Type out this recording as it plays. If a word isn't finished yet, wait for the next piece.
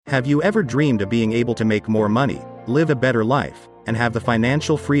Have you ever dreamed of being able to make more money, live a better life, and have the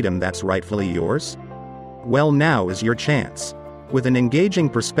financial freedom that's rightfully yours? Well, now is your chance. With an engaging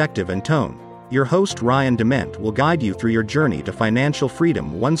perspective and tone, your host Ryan Dement will guide you through your journey to financial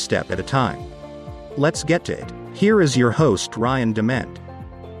freedom one step at a time. Let's get to it. Here is your host Ryan Dement.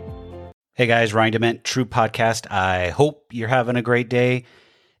 Hey guys, Ryan Dement, True Podcast. I hope you're having a great day.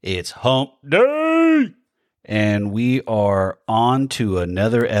 It's hump day! And we are on to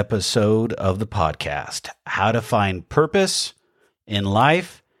another episode of the podcast, How to Find Purpose in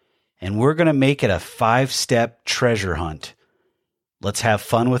Life, and we're going to make it a 5-step treasure hunt. Let's have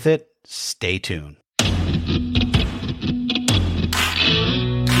fun with it. Stay tuned.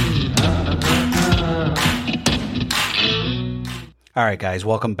 All right, guys,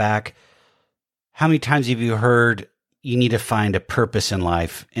 welcome back. How many times have you heard you need to find a purpose in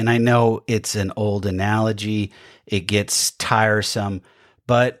life? And I know it's an old analogy. It gets tiresome.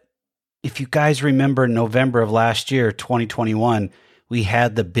 But if you guys remember November of last year, 2021, we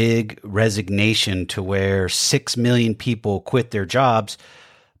had the big resignation to where 6 million people quit their jobs.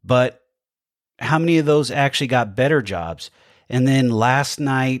 But how many of those actually got better jobs? And then last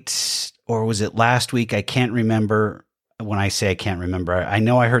night, or was it last week? I can't remember. When I say I can't remember, I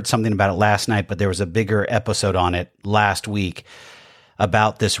know I heard something about it last night, but there was a bigger episode on it last week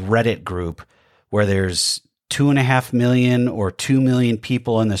about this Reddit group where there's 2.5 million or 2 million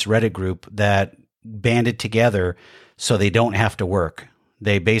people in this Reddit group that banded together so they don't have to work.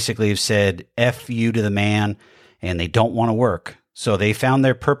 They basically have said, F you to the man, and they don't want to work. So they found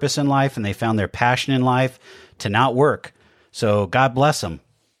their purpose in life and they found their passion in life to not work. So God bless them.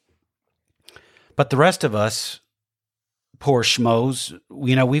 But the rest of us, poor schmoes,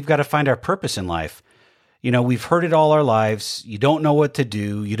 we've got to find our purpose in life. We've heard it all our lives. You don't know what to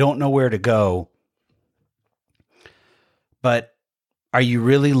do. You don't know where to go. But are you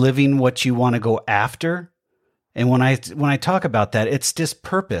really living what you want to go after? And when I talk about that, it's just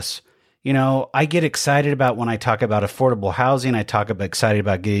purpose. I get excited about when I talk about affordable housing. I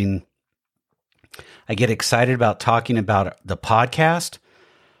get excited about talking about the podcast.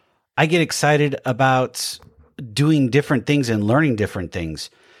 I get excited about doing different things and learning different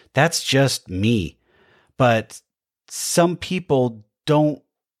things. That's just me. But some people don't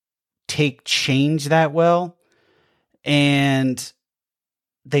take change that well, and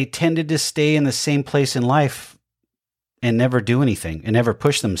they tended to stay in the same place in life and never do anything and never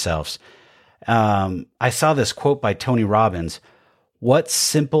push themselves. I saw this quote by Tony Robbins. What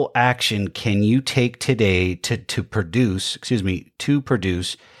simple action can you take today to produce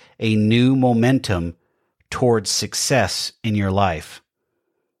a new momentum towards success in your life?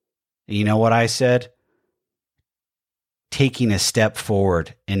 You know what I said? Taking a step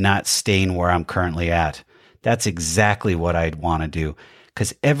forward and not staying where I'm currently at. That's exactly what I'd want to do.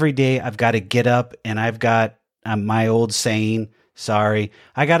 Because every day I've got to get up and I've got my old saying, I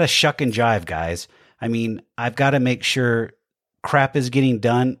got to shuck and jive, guys. I've got to make sure crap is getting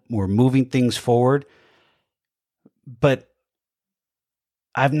done. We're moving things forward. But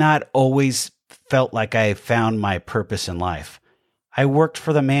I've not always felt like I found my purpose in life. I worked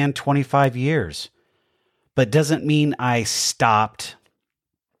for the man 25 years, but doesn't mean I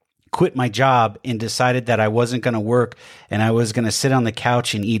quit my job and decided that I wasn't going to work and I was going to sit on the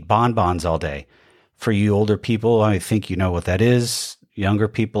couch and eat bonbons all day. For you older people, I think you know what that is. Younger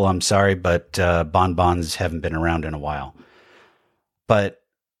people, I'm sorry, but bonbons haven't been around in a while. But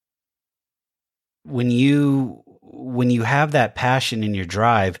when you have that passion in your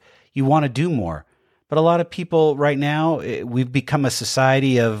drive, you want to do more. But a lot of people right now, we've become a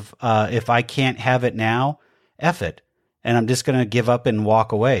society of, if I can't have it now, F it. And I'm just going to give up and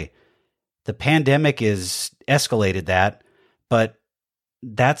walk away. The pandemic has escalated that, but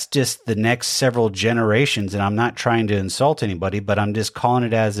that's just the next several generations. And I'm not trying to insult anybody, but I'm just calling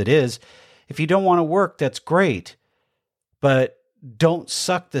it as it is. If you don't want to work, that's great. But don't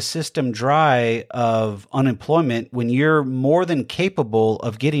suck the system dry of unemployment when you're more than capable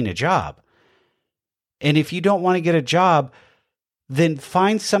of getting a job. And if you don't want to get a job, then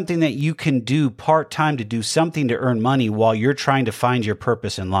find something that you can do part-time to do something to earn money while you're trying to find your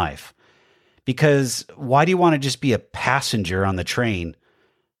purpose in life. Because why do you want to just be a passenger on the train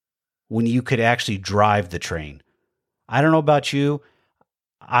when you could actually drive the train? I don't know about you.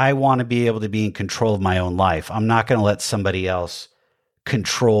 I want to be able to be in control of my own life. I'm not going to let somebody else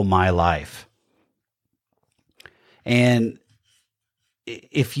control my life. And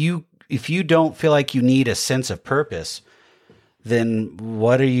if you don't feel like you need a sense of purpose, then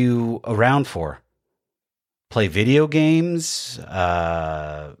what are you around for? Play video games,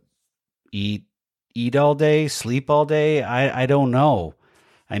 eat all day, sleep all day? I don't know.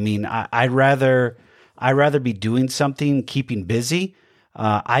 I mean, I'd rather be doing something, keeping busy.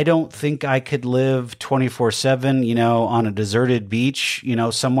 I don't think I could live 24/7, on a deserted beach,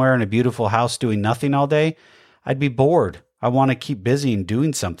 somewhere in a beautiful house doing nothing all day. I'd be bored. I want to keep busy and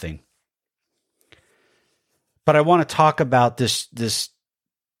doing something. But I want to talk about this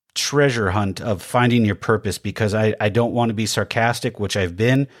treasure hunt of finding your purpose, because I don't want to be sarcastic, which I've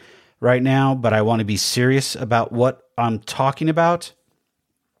been right now, but I want to be serious about what I'm talking about.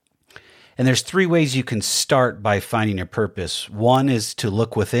 And there's 3 ways you can start by finding your purpose. 1 is to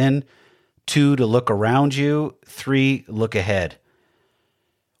look within, 2 to look around you, 3 look ahead.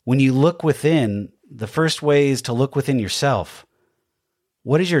 When you look within, the first way is to look within yourself.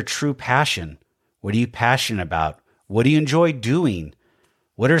 What is your true passion? What are you passionate about? What do you enjoy doing?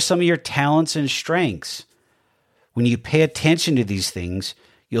 What are some of your talents and strengths? When you pay attention to these things,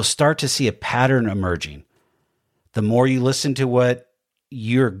 you'll start to see a pattern emerging. The more you listen to what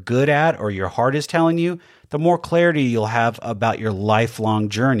you're good at or your heart is telling you, the more clarity you'll have about your lifelong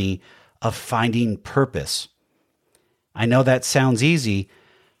journey of finding purpose. I know that sounds easy,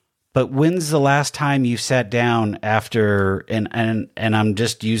 but when's the last time you sat down after, and I'm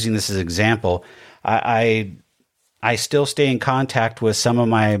just using this as an example, I still stay in contact with some of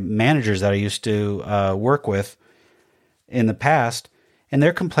my managers that I used to work with in the past, and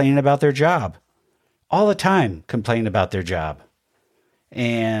they're complaining about their job. All the time complaining about their job.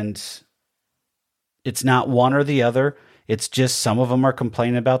 And it's not one or the other. It's just some of them are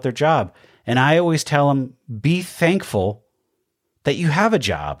complaining about their job. And I always tell them, be thankful that you have a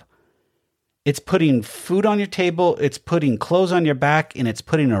job. It's putting food on your table, it's putting clothes on your back, and it's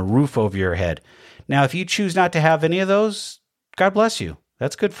putting a roof over your head. Now, if you choose not to have any of those, God bless you.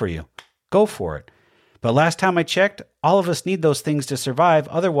 That's good for you. Go for it. But last time I checked, all of us need those things to survive.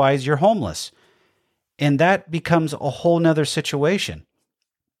 Otherwise, you're homeless. And that becomes a whole nother situation.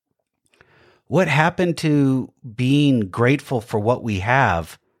 What happened to being grateful for what we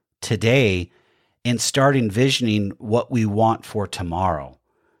have today and start envisioning what we want for tomorrow?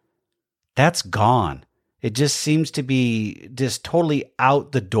 That's gone. It just seems to be just totally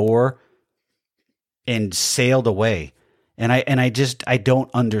out the door and sailed away. And I don't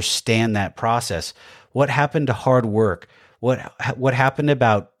understand that process. What happened to hard work? What happened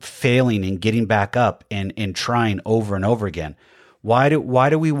about failing and getting back up and trying over and over again? Why do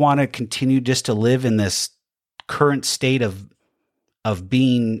we want to continue just to live in this current state of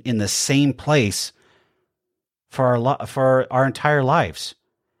being in the same place for our entire lives?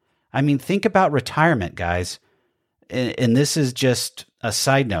 I mean, think about retirement, guys. And this is just a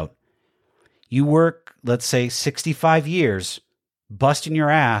side note. You work, let's say, 65 years, busting your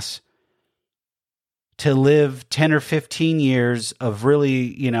ass to live 10 or 15 years of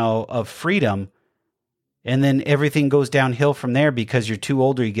really, of freedom. And then everything goes downhill from there because you're too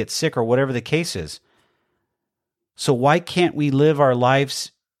old or you get sick or whatever the case is. So why can't we live our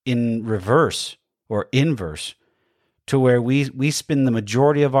lives in reverse or inverse to where we spend the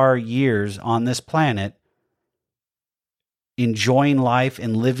majority of our years on this planet enjoying life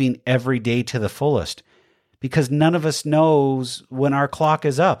and living every day to the fullest? Because none of us knows when our clock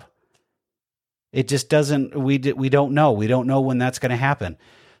is up. It just doesn't, we don't know. We don't know when that's going to happen.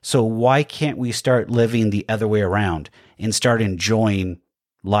 So why can't we start living the other way around and start enjoying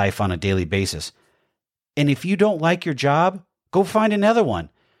life on a daily basis? And if you don't like your job, go find another one.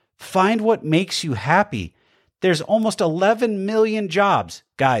 Find what makes you happy. There's almost 11 million jobs.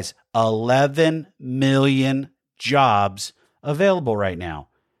 Guys, 11 million jobs available right now.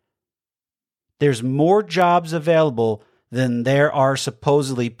 There's more jobs available than there are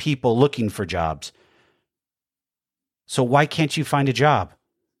supposedly people looking for jobs. So why can't you find a job?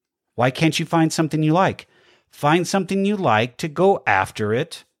 Why can't you find something you like? Find something you like to go after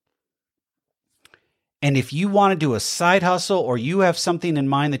it. And if you want to do a side hustle or you have something in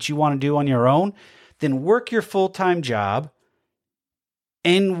mind that you want to do on your own, then work your full-time job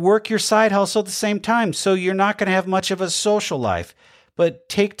and work your side hustle at the same time. So you're not going to have much of a social life. But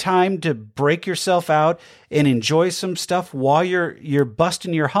take time to break yourself out and enjoy some stuff while you're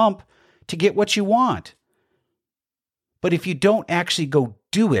busting your hump to get what you want. But if you don't actually go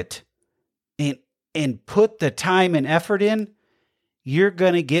do it and put the time and effort in, you're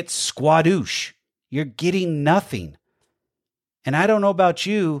going to get squadoosh. You're getting nothing. And I don't know about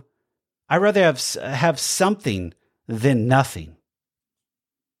you, I'd rather have something than nothing.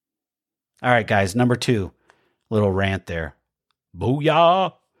 All right, guys, number 2, little rant there.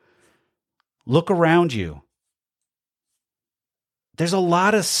 Booyah! Look around you. There's a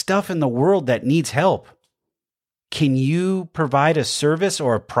lot of stuff in the world that needs help. Can you provide a service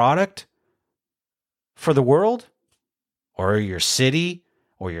or a product for the world or your city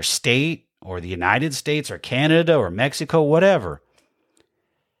or your state or the United States or Canada or Mexico, whatever.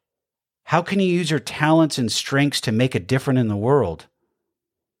 How can you use your talents and strengths to make a difference in the world?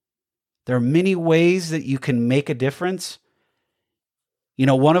 There are many ways that you can make a difference.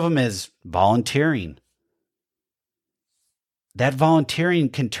 One of them is volunteering. That volunteering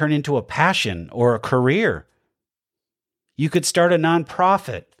can turn into a passion or a career. You could start a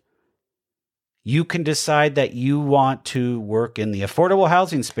nonprofit. You can decide that you want to work in the affordable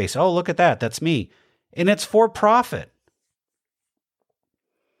housing space. Oh, look at that. That's me. And it's for profit.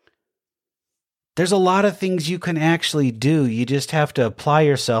 There's a lot of things you can actually do. You just have to apply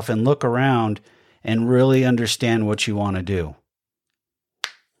yourself and look around and really understand what you want to do.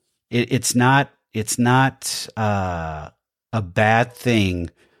 It's not a bad thing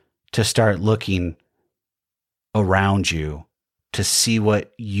to start looking around you to see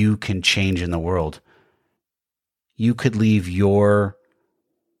what you can change in the world. You could leave your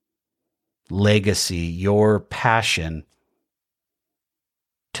legacy, your passion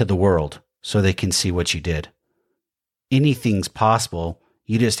to the world so they can see what you did. Anything's possible.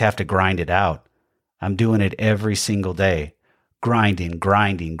 You just have to grind it out. I'm doing it every single day.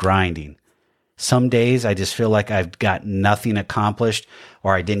 Grinding. Some days I just feel like I've got nothing accomplished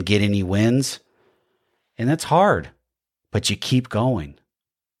or I didn't get any wins. And that's hard, but you keep going.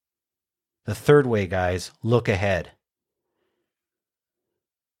 The third way, guys, look ahead.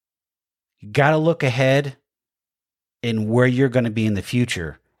 You got to look ahead in where you're going to be in the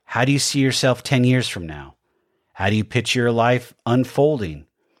future. How do you see yourself 10 years from now? How do you picture your life unfolding?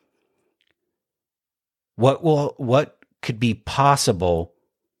 What could be possible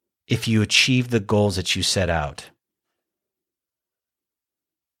if you achieve the goals that you set out?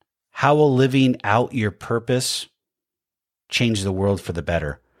 How will living out your purpose change the world for the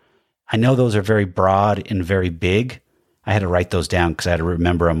better? I know those are very broad and very big. I had to write those down because I had to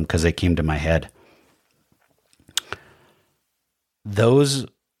remember them because they came to my head. Those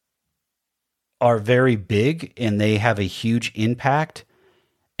are very big and they have a huge impact.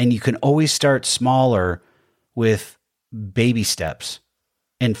 And you can always start smaller with baby steps.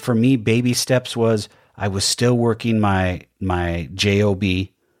 And for me, baby steps was I was still working my job.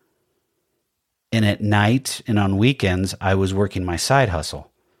 And at night and on weekends, I was working my side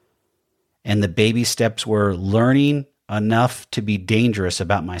hustle. And the baby steps were learning enough to be dangerous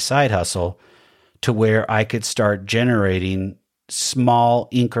about my side hustle to where I could start generating small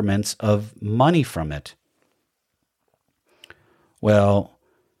increments of money from it. Well,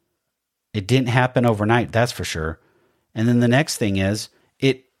 it didn't happen overnight, that's for sure. And then the next thing is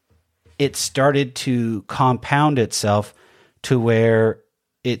it started to compound itself to where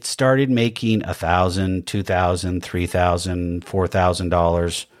it started making $1,000, $2,000, $3,000,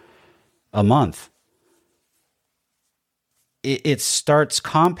 $4,000 a month. It starts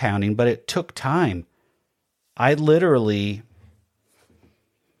compounding, but it took time. I literally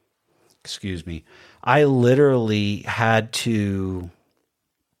had to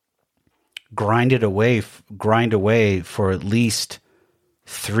grind away for at least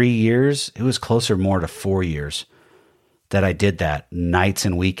 3 years. It was closer more to 4 years that I did that, nights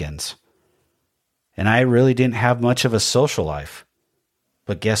and weekends. And I really didn't have much of a social life.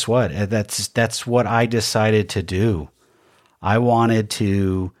 But guess what? That's what I decided to do. I wanted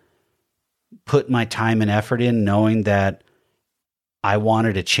to put my time and effort in knowing that I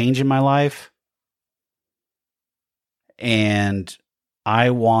wanted a change in my life. And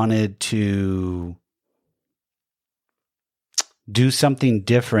I wanted to do something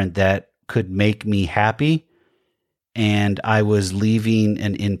different that could make me happy. And I was leaving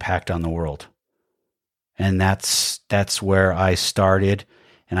an impact on the world. And that's where I started,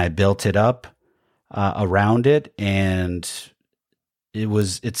 and I built it up around it. And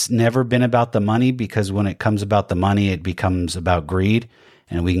it's never been about the money, because when it comes about the money, it becomes about greed.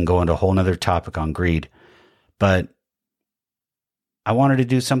 And we can go into a whole nother topic on greed. But I wanted to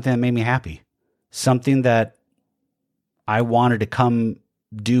do something that made me happy, something that I wanted to come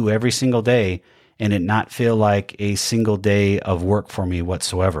do every single day and it not feel like a single day of work for me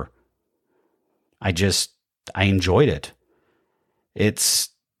whatsoever. I enjoyed it. It's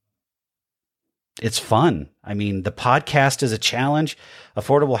fun. I mean, the podcast is a challenge.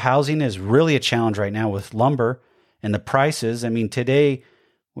 Affordable housing is really a challenge right now with lumber and the prices. I mean, today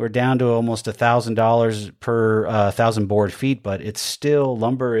we're down to almost $1,000 per 1,000 board feet, but it's still,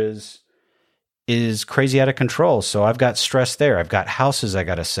 lumber is crazy out of control. So I've got stress there. I've got houses I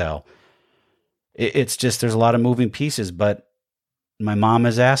got to sell. It's just, there's a lot of moving pieces, but my mom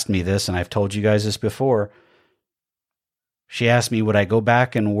has asked me this, and I've told you guys this before. She asked me, would I go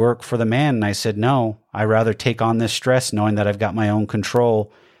back and work for the man? And I said, no, I'd rather take on this stress knowing that I've got my own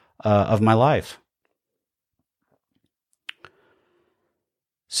control of my life.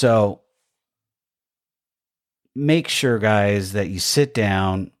 So make sure, guys, that you sit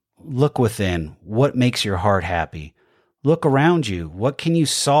down, look within. What makes your heart happy? Look around you. What can you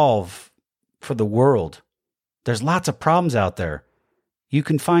solve for the world? There's lots of problems out there. You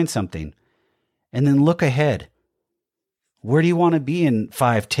can find something. And then look ahead. Where do you want to be in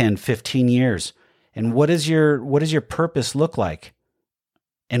 5, 10, 15 years? And what does your purpose look like?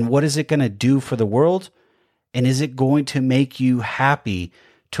 And what is it going to do for the world? And is it going to make you happy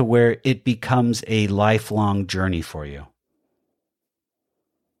to where it becomes a lifelong journey for you?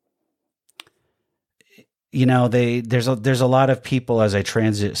 You know, there's a lot of people as I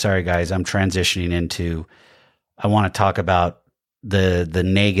sorry guys, I'm transitioning into, I want to talk about the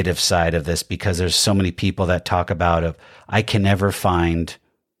negative side of this, because there's so many people that talk about I can never find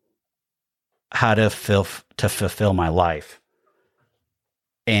how to fulfill my life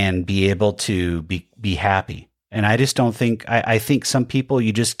and be able to be happy. And I just don't think, I think some people,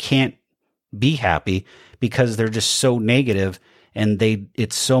 you just can't be happy because they're just so negative, and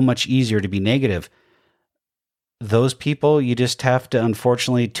it's so much easier to be negative. Those people, you just have to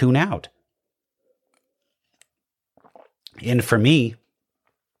unfortunately tune out. And for me,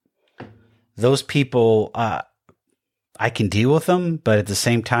 those people, I can deal with them, but at the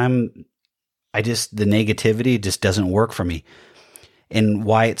same time, the negativity just doesn't work for me. And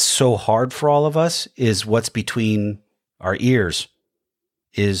why it's so hard for all of us is what's between our ears,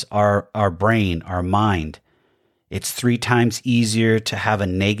 is our brain, our mind. It's 3 times easier to have a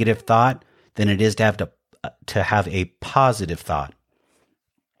negative thought than it is to have a positive thought.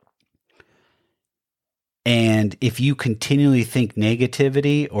 And if you continually think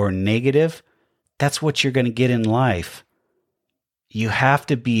negativity or negative, that's what you're going to get in life. You have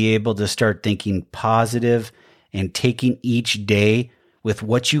to be able to start thinking positive and taking each day with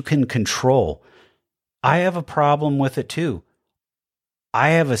what you can control. I have a problem with it too. I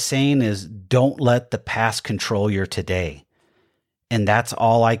have a saying is, don't let the past control your today. And that's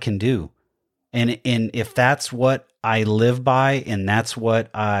all I can do. And if that's what I live by, and that's what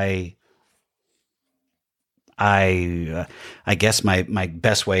I guess my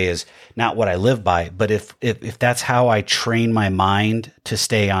best way is not what I live by, but if that's how I train my mind to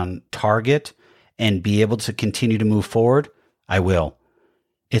stay on target and be able to continue to move forward, I will.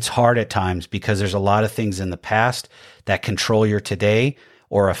 It's hard at times because there's a lot of things in the past that control your today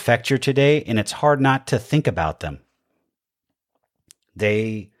or affect your today, and it's hard not to think about them.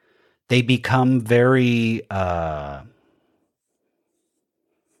 They become very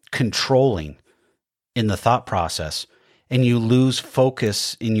controlling in the thought process, and you lose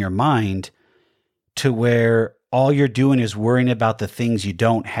focus in your mind to where all you're doing is worrying about the things you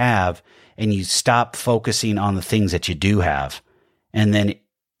don't have, and you stop focusing on the things that you do have. And then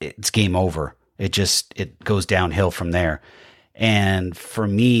it's game over. It goes downhill from there. And for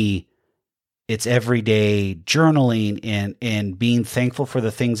me, it's everyday journaling and being thankful for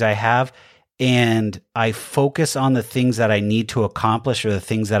the things I have. And I focus on the things that I need to accomplish or the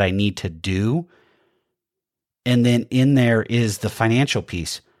things that I need to do. And then in there is the financial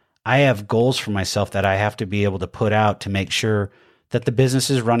piece. I have goals for myself that I have to be able to put out to make sure that the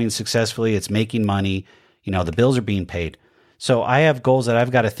business is running successfully. It's making money. The bills are being paid. So I have goals that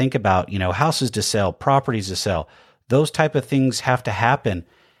I've got to think about, houses to sell, properties to sell. Those type of things have to happen.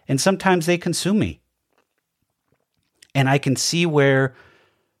 And sometimes they consume me. And I can see where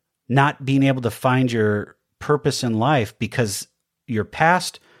not being able to find your purpose in life because your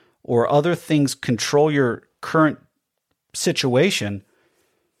past or other things control your current situation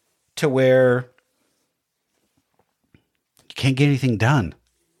to where you can't get anything done.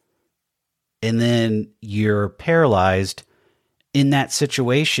 And then you're paralyzed in that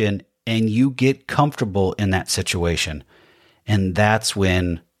situation and you get comfortable in that situation. And that's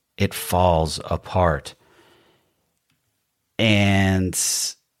when it falls apart. And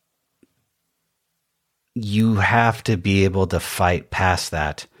you have to be able to fight past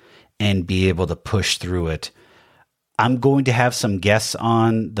that and be able to push through it. I'm going to have some guests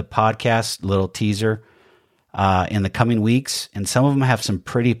on the podcast, little teaser, in the coming weeks. And some of them have some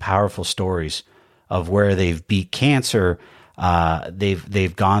pretty powerful stories of where they've beat cancer.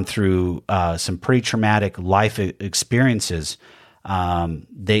 They've gone through some pretty traumatic life experiences.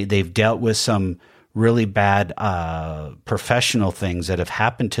 They've dealt with some really bad professional things that have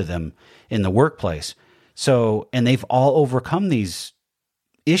happened to them in the workplace. So, and they've all overcome these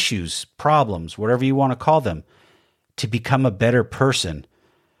issues, problems, whatever you want to call them, to become a better person.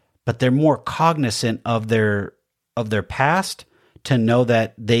 But they're more cognizant of their of their past to know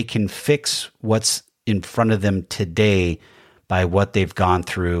that they can fix what's in front of them today by what they've gone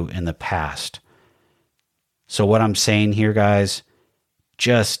through in the past. So what I'm saying here, guys,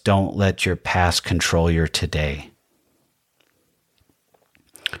 just don't let your past control your today.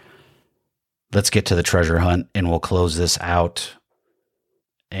 Let's get to the treasure hunt and we'll close this out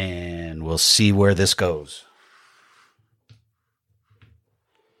and we'll see where this goes.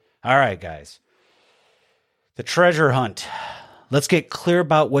 All right, guys. The treasure hunt. Let's get clear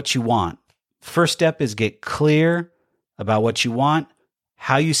about what you want. First step is get clear about what you want,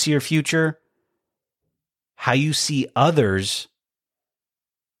 how you see your future, how you see others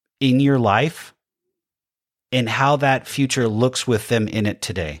in your life, and how that future looks with them in it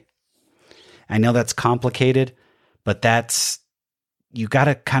today. I know that's complicated, but you got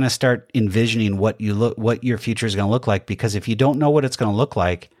to kind of start envisioning what your future is going to look like, because if you don't know what it's going to look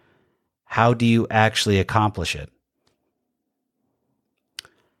like, how do you actually accomplish it?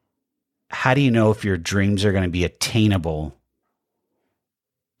 How do you know if your dreams are going to be attainable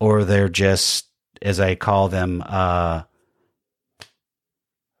or they're just, as I call them, pie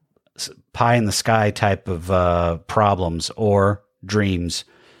in the sky type of problems or dreams?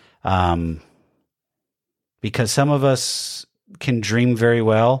 Because some of us can dream very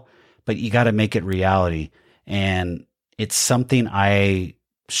well, but you got to make it reality. And it's something I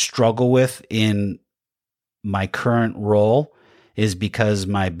struggle with in my current role, is because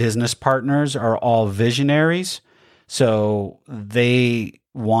my business partners are all visionaries. So they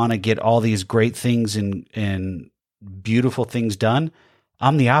want to get all these great things and beautiful things done.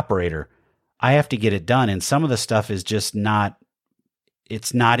 I'm the operator. I have to get it done. And some of the stuff is just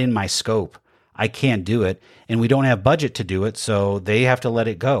it's not in my scope. I can't do it. And we don't have budget to do it. So they have to let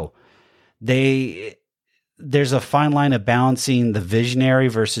it go. There's a fine line of balancing the visionary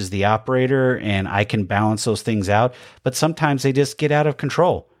versus the operator, and I can balance those things out. But sometimes they just get out of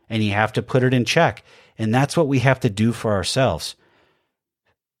control and you have to put it in check. And that's what we have to do for ourselves.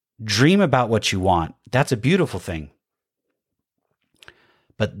 Dream about what you want. That's a beautiful thing.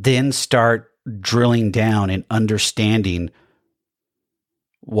 But then start drilling down and understanding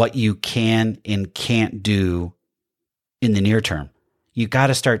what you can and can't do in the near term. You got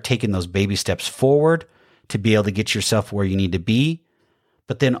to start taking those baby steps forward to be able to get yourself where you need to be.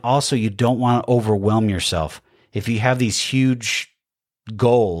 But then also you don't want to overwhelm yourself. If you have these huge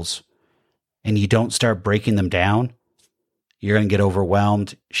goals and you don't start breaking them down, you're going to get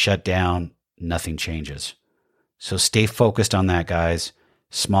overwhelmed, shut down, nothing changes. So stay focused on that, guys.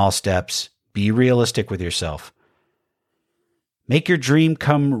 Small steps. Be realistic with yourself. Make your dream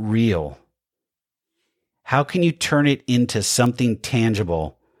come real. How can you turn it into something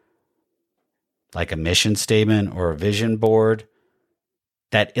tangible, like a mission statement or a vision board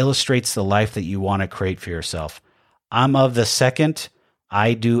that illustrates the life that you want to create for yourself? I'm of the second.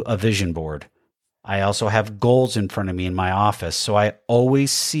 I do a vision board. I also have goals in front of me in my office, so I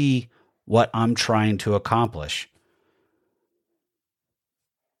always see what I'm trying to accomplish.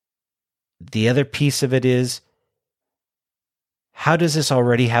 The other piece of it is, how does this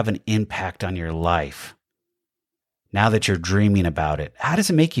already have an impact on your life? Now that you're dreaming about it, how does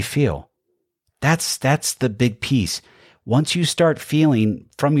it make you feel? That's the big piece. Once you start feeling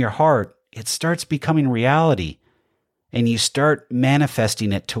from your heart, it starts becoming reality, and you start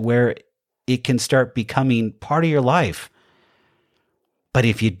manifesting it to where it can start becoming part of your life. But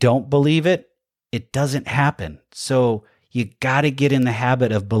if you don't believe it, it doesn't happen. So you got to get in the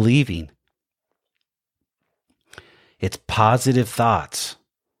habit of believing. It's positive thoughts.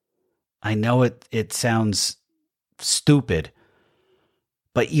 I know it sounds stupid,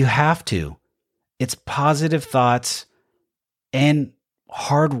 but you have to. It's positive thoughts and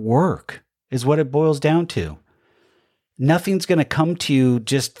hard work is what it boils down to. Nothing's going to come to you,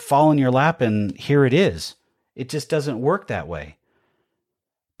 just fall in your lap and here it is. It just doesn't work that way.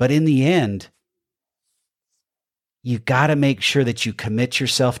 But in the end, you got to make sure that you commit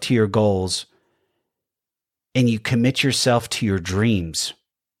yourself to your goals and you commit yourself to your dreams.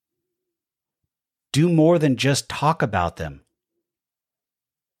 Do more than just talk about them.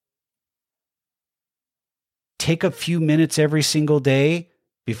 Take a few minutes every single day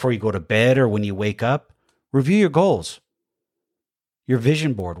before you go to bed or when you wake up. Review your goals, your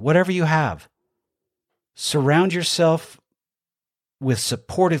vision board, whatever you have. Surround yourself with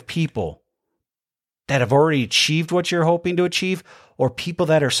supportive people that have already achieved what you're hoping to achieve, or people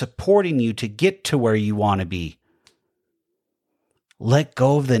that are supporting you to get to where you want to be. Let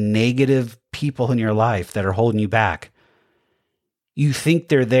go of the negative people in your life that are holding you back. You think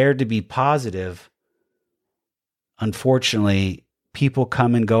they're there to be positive. Unfortunately, people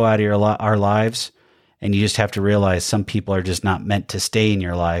come and go out of our lives, And you just have to realize some people are just not meant to stay in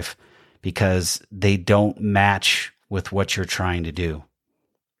your life because they don't match with what you're trying to do.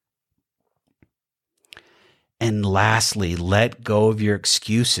 And lastly, let go of your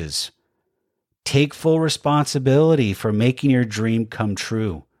excuses. Take full responsibility for making your dream come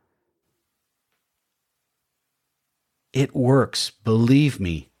true. It works. Believe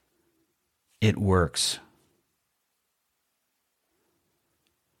me, it works.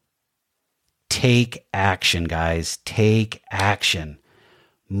 Take action, guys. Take action.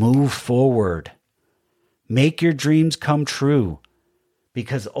 Move forward. Make your dreams come true,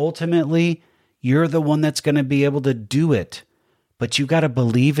 because ultimately, you're the one that's going to be able to do it. But you got to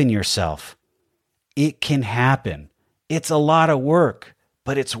believe in yourself. It can happen. It's a lot of work,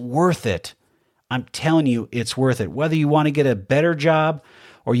 but it's worth it. I'm telling you, it's worth it. Whether you want to get a better job,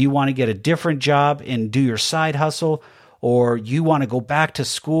 or you want to get a different job and do your side hustle, or you want to go back to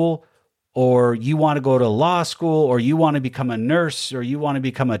school, or you want to go to law school, or you want to become a nurse, or you want to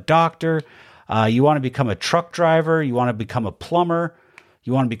become a doctor, you want to become a truck driver, you want to become a plumber,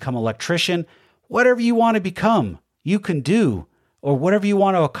 you want to become an electrician, whatever you want to become, you can do, or whatever you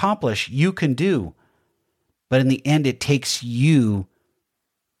want to accomplish, you can do. But in the end, it takes you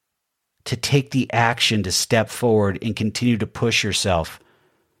to take the action to step forward and continue to push yourself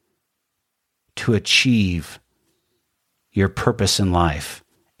to achieve your purpose in life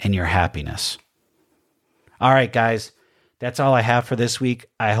and your happiness. All right, guys, that's all I have for this week.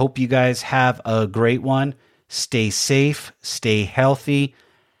 I hope you guys have a great one. Stay safe, stay healthy,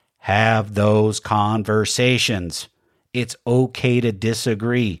 have those conversations. It's okay to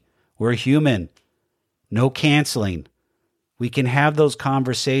disagree. We're human. No canceling. We can have those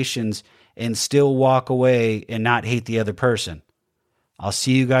conversations and still walk away and not hate the other person. I'll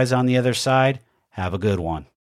see you guys on the other side. Have a good one.